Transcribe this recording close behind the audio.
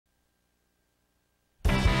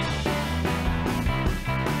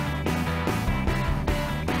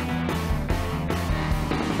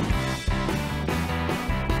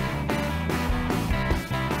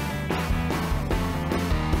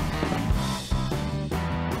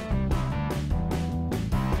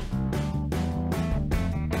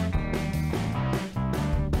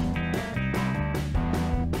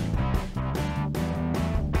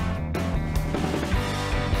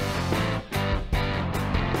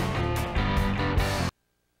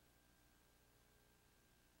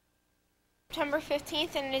September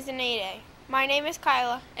 15th, and it is an A-Day. My name is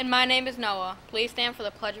Kyla. And my name is Noah. Please stand for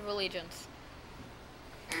the Pledge of Allegiance.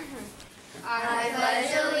 I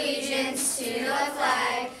pledge allegiance to the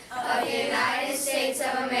flag of the United States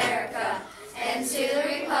of America and to the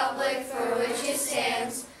republic for which it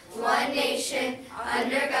stands, one nation,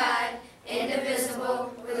 under God,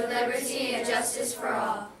 indivisible, with liberty and justice for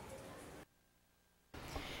all.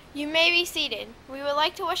 You may be seated. We would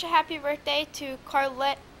like to wish a happy birthday to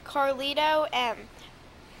Carlito M.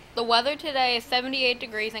 The weather today is 78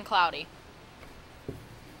 degrees and cloudy.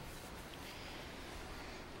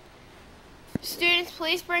 Students,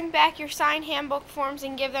 please bring back your signed handbook forms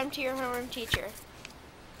and give them to your homeroom teacher.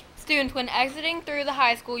 Students, when exiting through the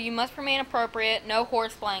high school, you must remain appropriate. No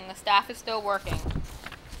horseplaying. The staff is still working.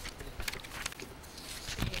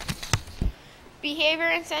 Behavior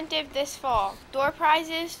incentive this fall. Door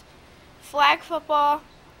prizes, flag football,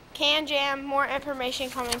 can jam, more information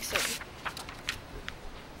coming soon.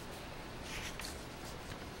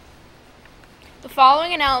 The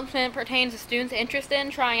following announcement pertains to students interested in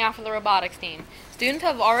trying out for the robotics team. Students who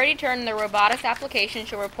have already turned in their robotics application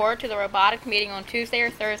should report to the robotics meeting on Tuesday or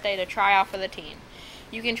Thursday to try out for the team.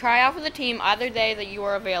 You can try out for the team either day that you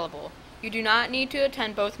are available. You do not need to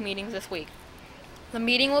attend both meetings this week. The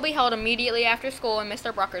meeting will be held immediately after school in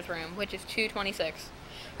Mr. Brucker's room, which is 226.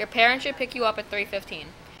 Your parents should pick you up at 3:15.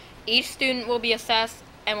 Each student will be assessed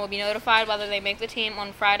and will be notified whether they make the team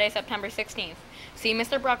on Friday, September 16th. See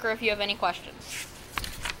Mr. Brucker if you have any questions.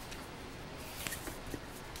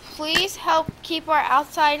 Please help keep our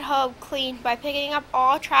outside hub clean by picking up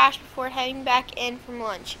all trash before heading back in from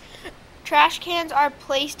lunch. Trash cans are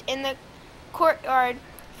placed in the courtyard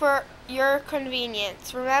for your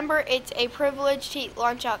convenience. Remember, it's a privilege to eat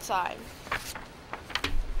lunch outside.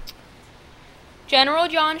 General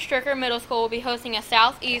John Stricker Middle School will be hosting a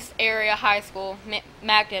Southeast Area High School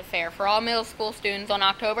Magnet Fair for all middle school students on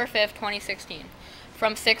October 5th, 2016,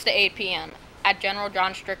 from 6 to 8 p.m. at General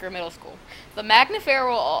John Stricker Middle School. The Magnet Fair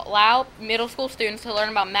will allow middle school students to learn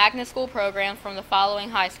about magnet school programs from the following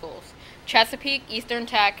high schools: Chesapeake, Eastern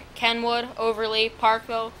Tech, Kenwood, Overlea,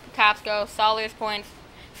 Parkville, Patapsco, Salyers Point,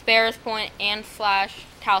 Sparrows Point, and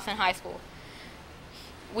Towson High School.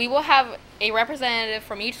 We will have a representative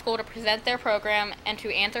from each school to present their program and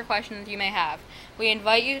to answer questions you may have. We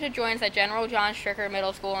invite you to join us at General John Stricker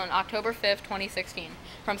Middle School on October 5th, 2016,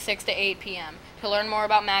 from 6 to 8 p.m. to learn more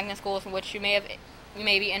about magnet schools in which you may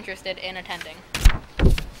be interested in attending.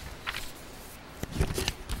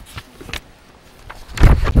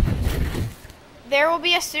 There will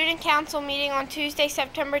be a student council meeting on Tuesday,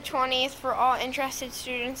 September 20th for all interested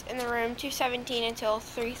students in the room 217 until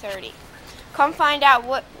 3:30. Come find out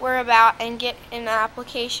what we're about and get an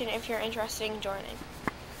application if you're interested in joining.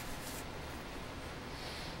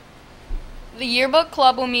 The Yearbook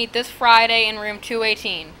Club will meet this Friday in room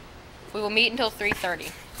 218. We will meet until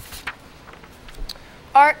 3:30.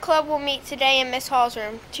 Art Club will meet today in Miss Hall's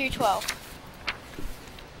room, 212.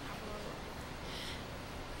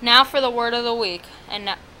 Now for the word of the week.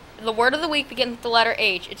 The word of the week begins with the letter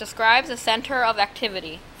H. It describes a center of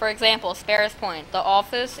activity. For example, Sparrows Point. The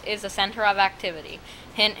office is the center of activity.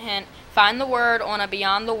 Hint, hint. Find the word on a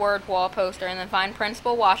Beyond the Word wall poster and then find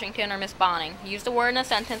Principal Washington or Miss Bonning. Use the word in a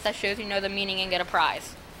sentence that shows you know the meaning and get a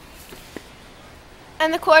prize.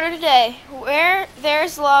 And the quote of today: where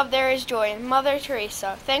there's love, there is joy. Mother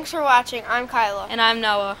Teresa. Thanks for watching. I'm Kyla. And I'm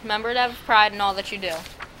Noah. Remember to have pride in all that you do.